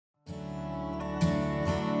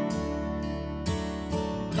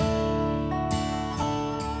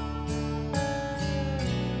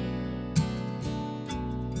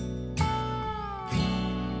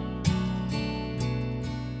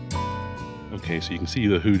Okay, so you can see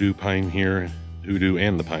the hoodoo pine here. Hoodoo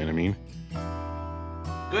and the pine, I mean.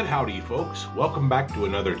 Good howdy, folks. Welcome back to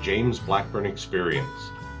another James Blackburn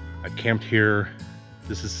experience. I've camped here.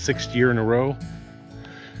 This is 6th year in a row.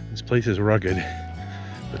 This place is rugged,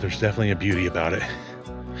 but there's definitely a beauty about it.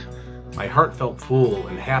 My heart felt full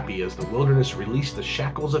and happy as the wilderness released the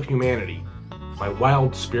shackles of humanity. My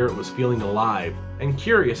wild spirit was feeling alive and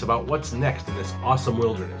curious about what's next in this awesome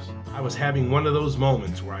wilderness. I was having one of those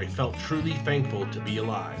moments where I felt truly thankful to be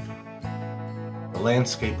alive. The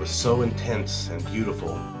landscape was so intense and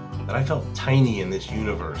beautiful that I felt tiny in this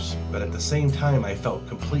universe, but at the same time I felt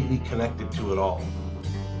completely connected to it all.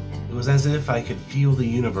 It was as if I could feel the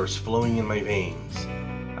universe flowing in my veins.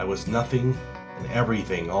 I was nothing and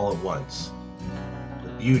everything all at once.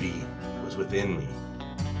 The beauty was within me.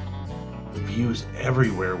 The views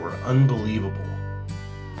everywhere were unbelievable.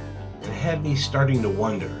 It had me starting to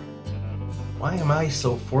wonder, why am I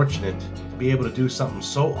so fortunate to be able to do something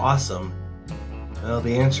so awesome? Well,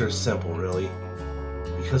 the answer is simple, really.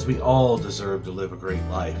 Because we all deserve to live a great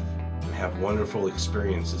life and have wonderful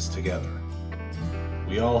experiences together.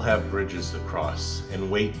 We all have bridges to cross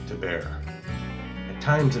and weight to bear. At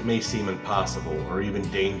times it may seem impossible or even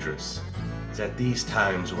dangerous. It's at these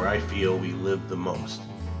times where I feel we live the most.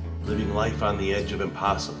 Living life on the edge of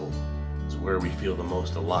impossible is where we feel the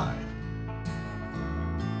most alive.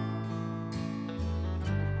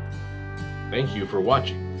 Thank you for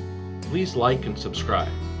watching. Please like and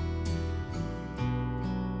subscribe.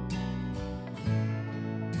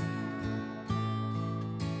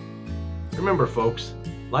 Remember, folks,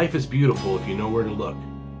 life is beautiful if you know where to look.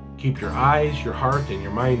 Keep your eyes, your heart, and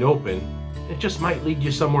your mind open. It just might lead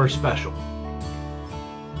you somewhere special.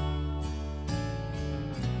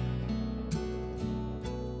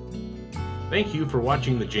 Thank you for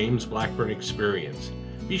watching the James Blackburn Experience.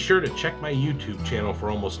 Be sure to check my YouTube channel for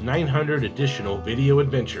almost 900 additional video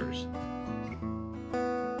adventures.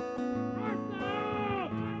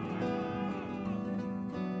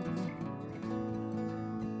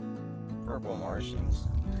 Purple Martians.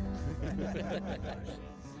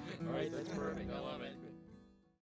 All right, that's perfect. I love it.